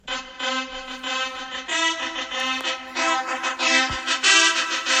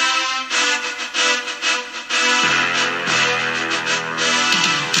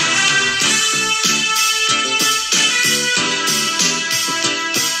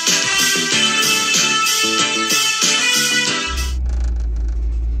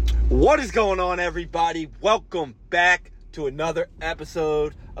What is going on, everybody? Welcome back to another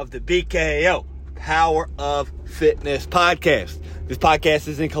episode of the BKO Power of Fitness podcast. This podcast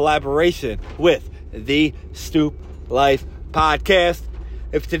is in collaboration with the Stoop Life podcast.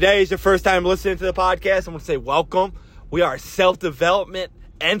 If today is your first time listening to the podcast, I want to say welcome. We are self-development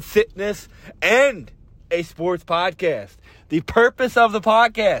and fitness and a sports podcast. The purpose of the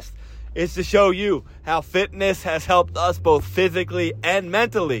podcast is to show you how fitness has helped us both physically and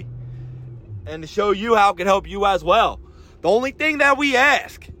mentally, and to show you how it can help you as well. The only thing that we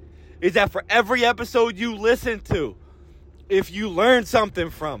ask is that for every episode you listen to, if you learn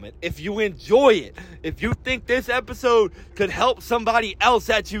something from it, if you enjoy it, if you think this episode could help somebody else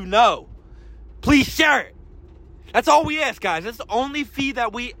that you know, please share it. That's all we ask, guys. That's the only fee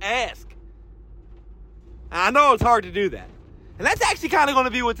that we ask. And I know it's hard to do that. And that's actually kind of going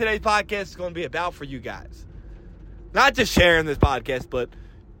to be what today's podcast is going to be about for you guys. Not just sharing this podcast, but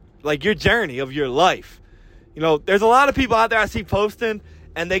like your journey of your life. You know, there's a lot of people out there I see posting,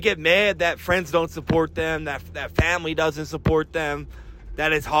 and they get mad that friends don't support them, that family doesn't support them,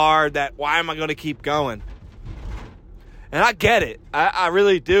 that it's hard, that why am I going to keep going? And I get it. I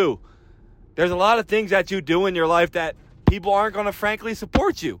really do. There's a lot of things that you do in your life that people aren't going to frankly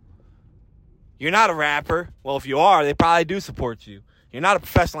support you. You're not a rapper. Well, if you are, they probably do support you. You're not a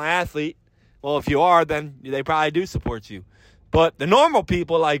professional athlete. Well, if you are, then they probably do support you. But the normal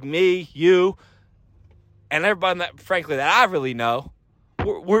people like me, you, and everybody that, frankly, that I really know,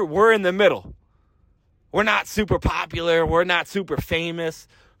 we're in the middle. We're not super popular. We're not super famous.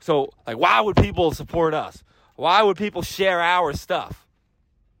 So, like, why would people support us? Why would people share our stuff?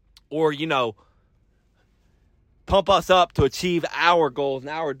 Or, you know, pump us up to achieve our goals and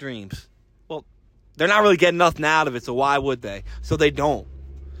our dreams? Well, they're not really getting nothing out of it, so why would they? So they don't.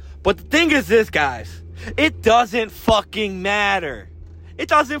 But the thing is this, guys. It doesn't fucking matter. It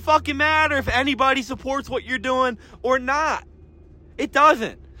doesn't fucking matter if anybody supports what you're doing or not. It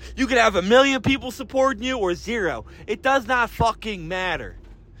doesn't. You could have 1 million people supporting you or 0. It does not fucking matter.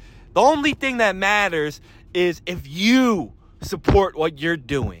 The only thing that matters is if you support what you're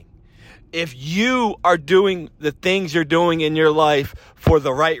doing. If you are doing the things you're doing in your life for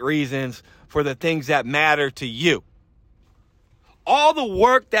the right reasons, for the things that matter to you. All the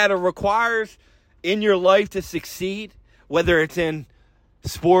work that it requires in your life to succeed, whether it's in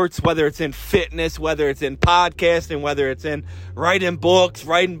sports, whether it's in fitness, whether it's in podcasting, whether it's in writing books,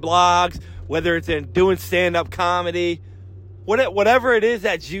 writing blogs, whether it's in doing stand-up comedy, whatever it is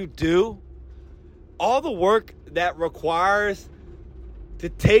that you do, all the work that requires to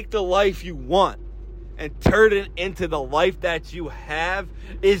take the life you want and turn it into the life that you have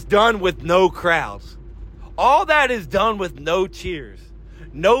is done with no crowds. All that is done with no cheers.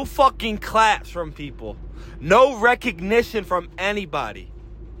 No fucking claps from people. No recognition from anybody.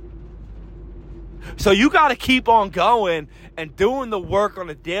 So you got to keep on going and doing the work on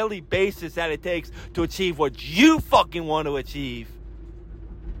a daily basis that it takes to achieve what you fucking want to achieve.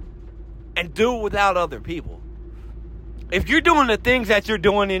 And do it without other people. If you're doing the things that you're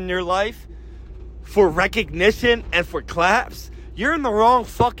doing in your life for recognition and for claps, you're in the wrong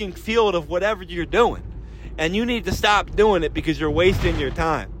fucking field of whatever you're doing. And you need to stop doing it because you're wasting your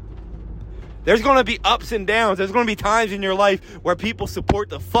time. There's going to be ups and downs. There's going to be times in your life where people support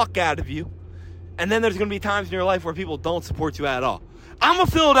the fuck out of you. And then there's going to be times in your life where people don't support you at all. I'm a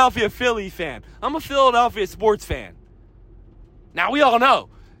Philadelphia Phillies fan. I'm a Philadelphia sports fan. Now, we all know,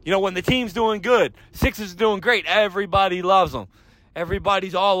 you know, when the team's doing good, Sixers are doing great, everybody loves them.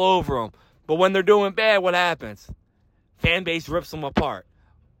 Everybody's all over them. But when they're doing bad, what happens? Fan base rips them apart.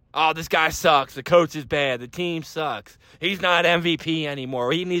 Oh, this guy sucks. The coach is bad. The team sucks. He's not MVP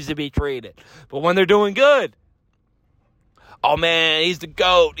anymore. He needs to be traded. But when they're doing good, oh, man, he's the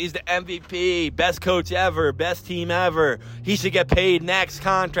GOAT. He's the MVP. Best coach ever. Best team ever. He should get paid next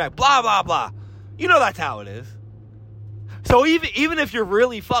contract. Blah, blah, blah. You know that's how it is. So even if you're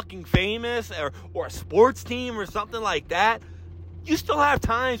really fucking famous or a sports team or something like that, you still have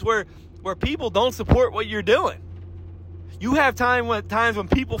times where people don't support what you're doing. You have times when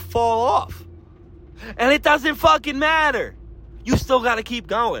people fall off. And it doesn't fucking matter. You still got to keep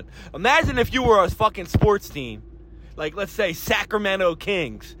going. Imagine if you were a fucking sports team. Like, let's say, Sacramento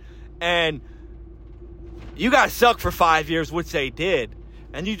Kings. And you guys suck for 5 years, which they did.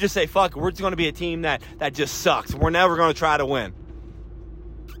 And you just say, fuck it, we're just going to be a team that just sucks. We're never going to try to win.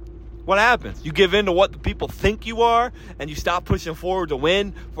 What happens? You give in to what the people think you are, and you stop pushing forward to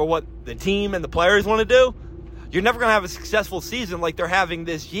win for what the team and the players want to do. You're never going to have a successful season like they're having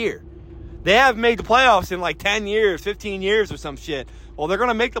this year. They haven't made the playoffs in like 10 years, 15 years or some shit. Well, they're going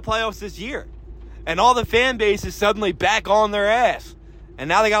to make the playoffs this year. And all the fan base is suddenly back on their ass. And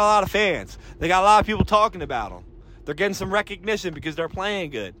now they got a lot of fans. They got a lot of people talking about them. They're getting some recognition because they're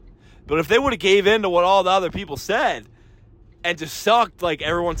playing good. But if they would have gave in to what all the other people said and just sucked like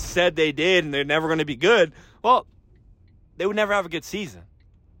everyone said they did and they're never going to be good, well, they would never have a good season.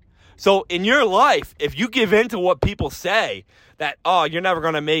 So in your life, if you give in to what people say, that, oh, you're never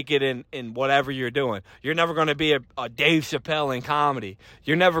going to make it in whatever you're doing. You're never going to be a Dave Chappelle in comedy.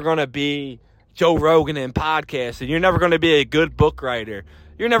 You're never going to be Joe Rogan in podcasting. You're never going to be a good book writer.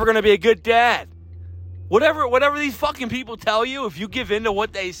 You're never going to be a good dad. Whatever these fucking people tell you, if you give in to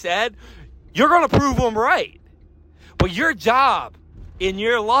what they said, you're going to prove them right. But your job in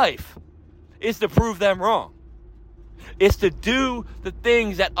your life is to prove them wrong. It's to do the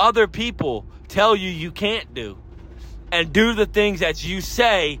things that other people tell you you can't do. And do the things that you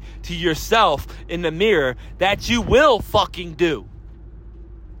say to yourself in the mirror that you will fucking do.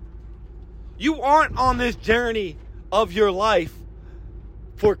 You aren't on this journey of your life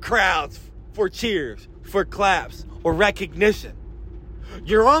for crowds, for cheers, for claps, or recognition.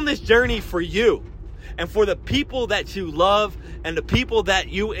 You're on this journey for you and for the people that you love and the people that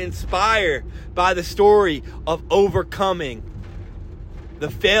you inspire by the story of overcoming the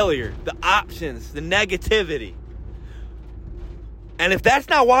failure, the options, the negativity. And if that's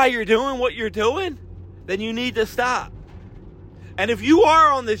not why you're doing what you're doing, then you need to stop. And if you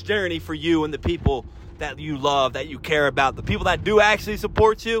are on this journey for you and the people that you love, that you care about, the people that do actually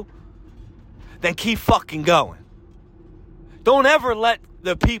support you, then keep fucking going. Don't ever let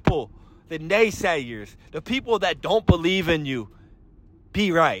the people, the naysayers, the people that don't believe in you,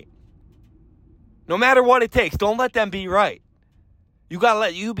 be right. No matter what it takes, don't let them be right. You gotta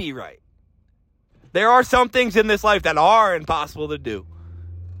let you be right. There are some things in this life that are impossible to do.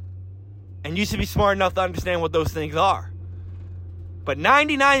 And you should be smart enough to understand what those things are. But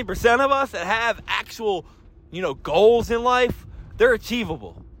 99% of us that have actual, goals in life, they're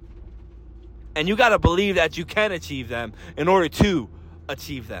achievable. And you got to believe that you can achieve them in order to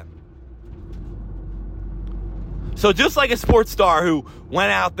achieve them. So just like a sports star who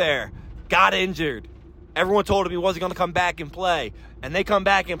went out there, got injured, everyone told him he wasn't going to come back and play, and they come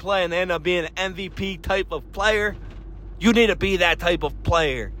back and play and they end up being an MVP type of player, you need to be that type of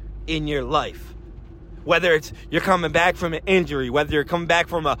player in your life. Whether it's you're coming back from an injury, whether you're coming back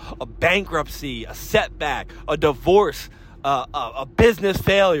from a bankruptcy, a setback, a divorce, a business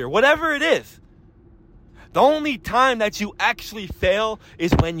failure, whatever it is. The only time that you actually fail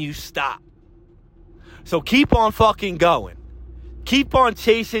is when you stop. So keep on fucking going. Keep on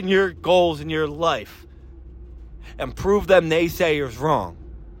chasing your goals in your life. And prove them naysayers wrong.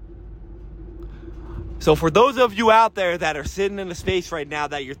 So for those of you out there that are sitting in a space right now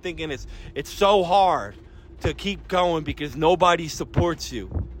that you're thinking it's so hard to keep going because nobody supports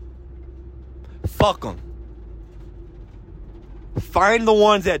you, fuck them. Find the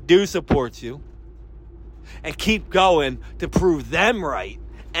ones that do support you and keep going to prove them right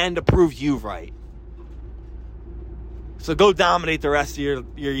and to prove you right. So go dominate the rest of your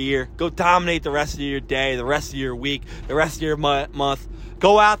year. Go dominate the rest of your day, the rest of your week, the rest of your month.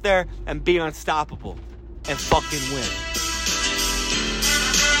 Go out there and be unstoppable and fucking win.